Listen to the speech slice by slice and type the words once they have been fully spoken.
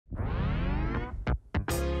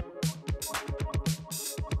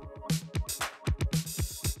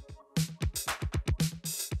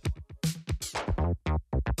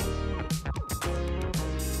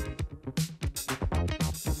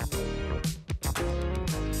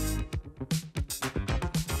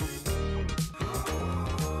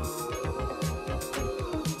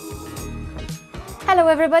Hello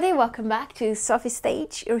everybody, welcome back to Sophie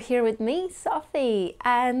Stage. You're here with me, Sophie,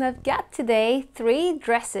 and I've got today 3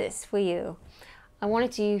 dresses for you. I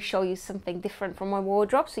wanted to show you something different from my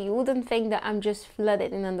wardrobe so you wouldn't think that I'm just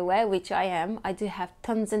flooded in underwear, which I am. I do have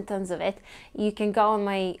tons and tons of it. You can go on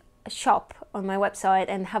my shop on my website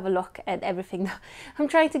and have a look at everything that I'm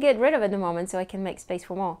trying to get rid of at the moment so I can make space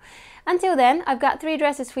for more. Until then, I've got 3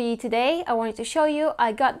 dresses for you today. I wanted to show you.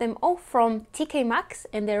 I got them all from TK Maxx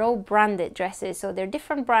and they're all branded dresses, so they're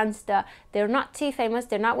different brands that they're not too famous,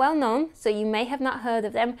 they're not well known, so you may have not heard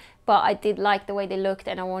of them, but I did like the way they looked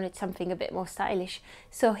and I wanted something a bit more stylish.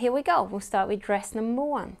 So here we go. We'll start with dress number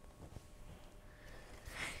 1.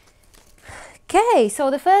 Okay, so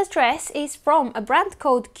the first dress is from a brand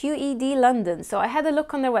called QED London. So I had a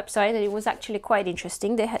look on their website and it was actually quite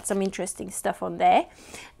interesting. They had some interesting stuff on there.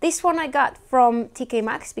 This one I got from TK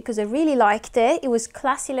Maxx because I really liked it. It was a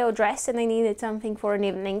classy little dress and I needed something for an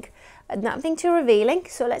evening. Nothing too revealing,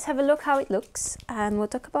 so let's have a look how it looks and we'll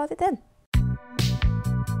talk about it then.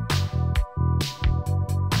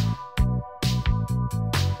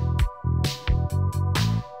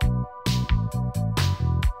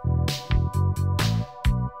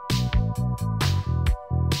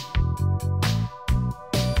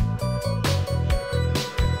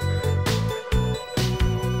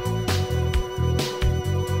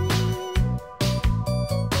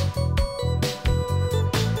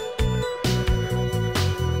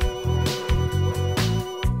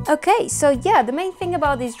 Okay, so yeah, the main thing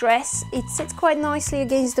about this dress, it sits quite nicely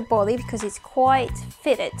against the body because it's quite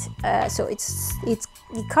fitted. So it's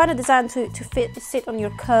kind of designed to sit on your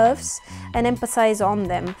curves and emphasize on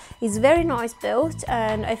them. It's very nice built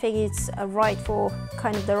and I think it's right for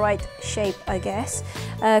kind of the right shape, I guess,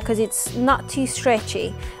 because it's not too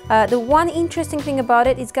stretchy. The one interesting thing about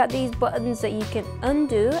it, it's got these buttons that you can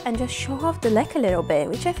undo and just show off the leg a little bit,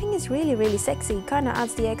 which I think is really sexy. It kind of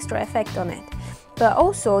adds the extra effect on it. But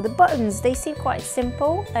also the buttons, they seem quite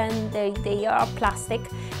simple and they are plastic,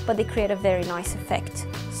 but they create a very nice effect.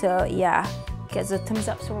 So yeah, gets a thumbs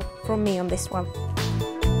up from me on this one.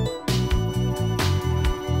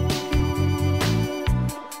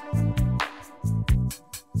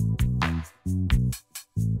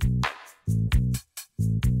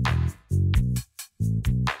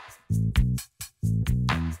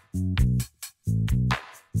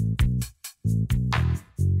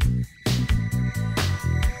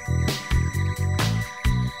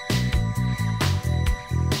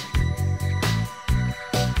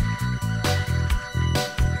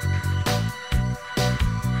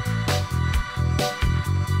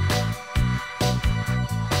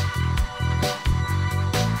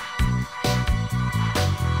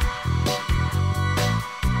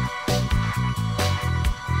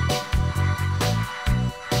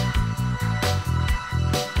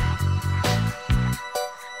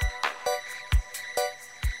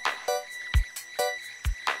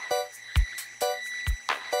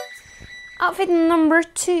 Outfit number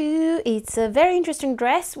 2, it's a very interesting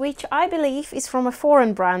dress, which I believe is from a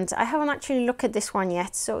foreign brand. I haven't actually looked at this one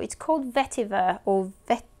yet, so it's called Vetiver or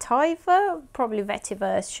Vetiver, probably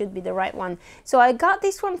Vetiver should be the right one. So I got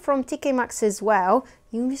this one from TK Maxx as well.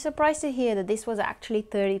 You'll be surprised to hear that this was actually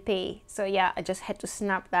 30p. So yeah, I just had to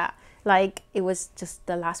snap that like it was just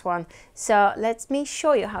the last one. So let me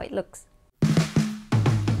show you how it looks.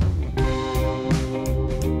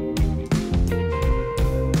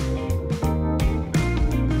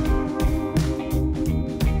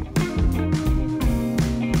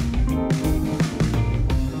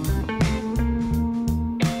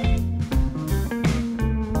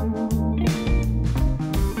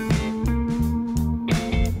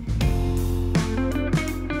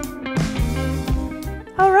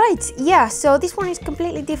 Yeah, so this one is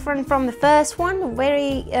completely different from the first one. The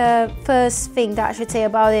very first thing that I should say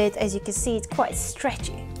about it, as you can see, it's quite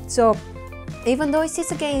stretchy. So even though it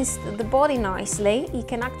sits against the body nicely, you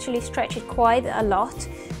can actually stretch it quite a lot.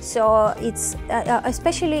 So it's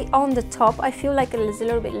especially on the top, I feel like it's a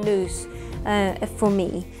little bit loose for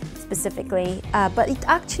me specifically, but it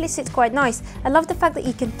actually sits quite nice. I love the fact that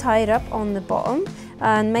you can tie it up on the bottom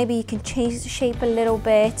and maybe you can change the shape a little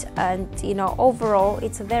bit, and you know, overall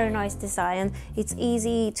it's a very nice design. It's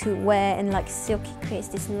easy to wear and like silky creates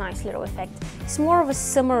this nice little effect. It's more of a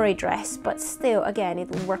summery dress, but still again it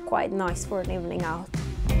will work quite nice for an evening out.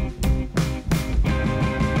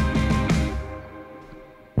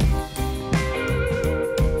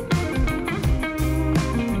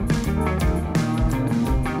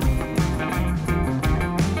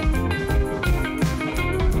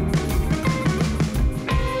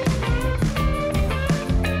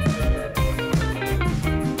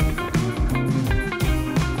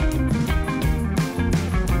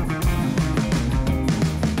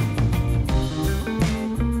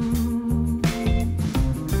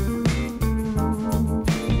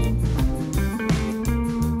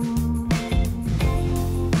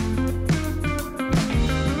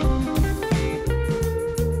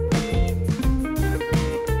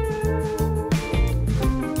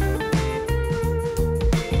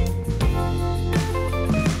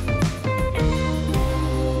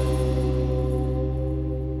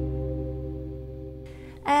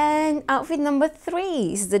 outfit number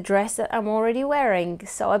 3 is the dress that I'm already wearing.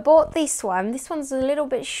 So I bought this one. This one's a little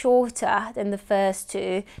bit shorter than the first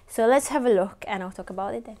two. So let's have a look and I'll talk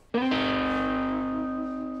about it then.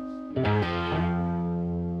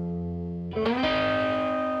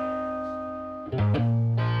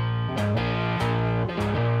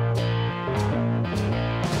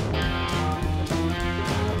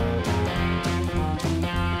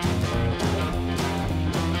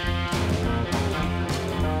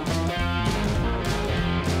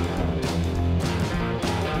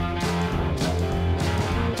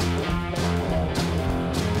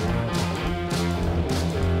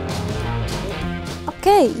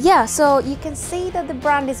 Okay, yeah, so you can see that the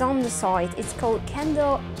brand is on the site. It's called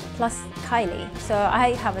Kendall plus Kylie. So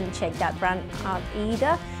I haven't checked that brand out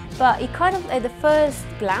either, but it kind of, at the first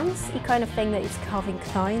glance, you kind of think that it's Calvin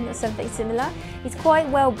Klein or something similar. It's quite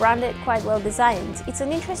well branded, quite well designed. It's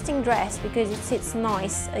an interesting dress because it sits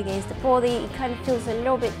nice against the body. It kind of feels a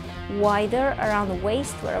little bit wider around the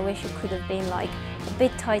waist, where I wish it could have been like a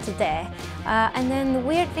bit tighter there. And then the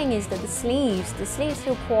weird thing is that the sleeves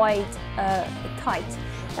feel quite tight.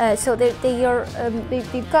 So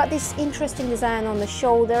they've got this interesting design on the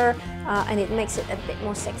shoulder, and it makes it a bit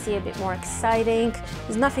more sexy, a bit more exciting.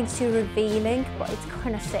 There's nothing too revealing, but it's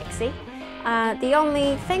kind of sexy. The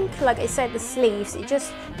only thing, like I said, the sleeves,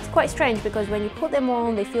 it's quite strange because when you put them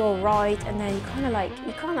on, they feel right, and then you kind of like,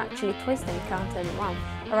 you can't actually twist them, you can't turn them around.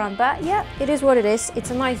 But yeah, it is what it is. It's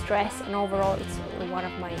a nice dress, and overall it's one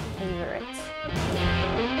of my favorites.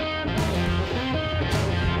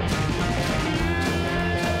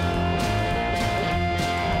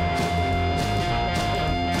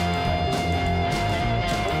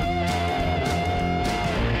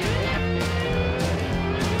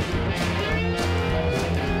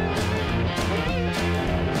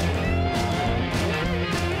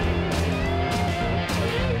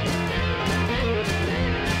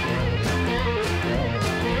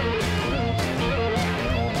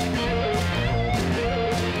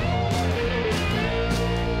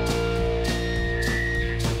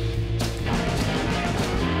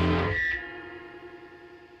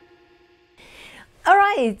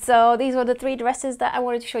 Alright, so these were the 3 dresses that I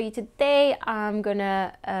wanted to show you today. I'm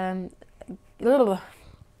gonna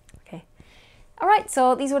okay. Alright,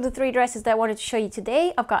 so these were the 3 dresses that I wanted to show you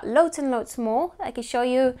today. I've got loads and loads more I can show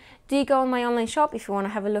you. Do go on my online shop if you want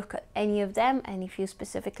to have a look at any of them, and if you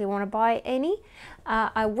specifically want to buy any.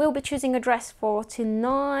 I will be choosing a dress for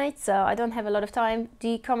tonight, so I don't have a lot of time.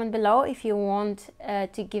 Do comment below if you want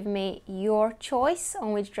to give me your choice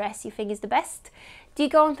on which dress you think is the best. Do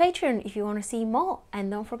go on Patreon if you want to see more, and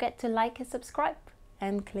don't forget to like and subscribe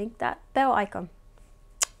and click that bell icon.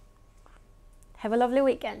 Have a lovely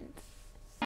weekend.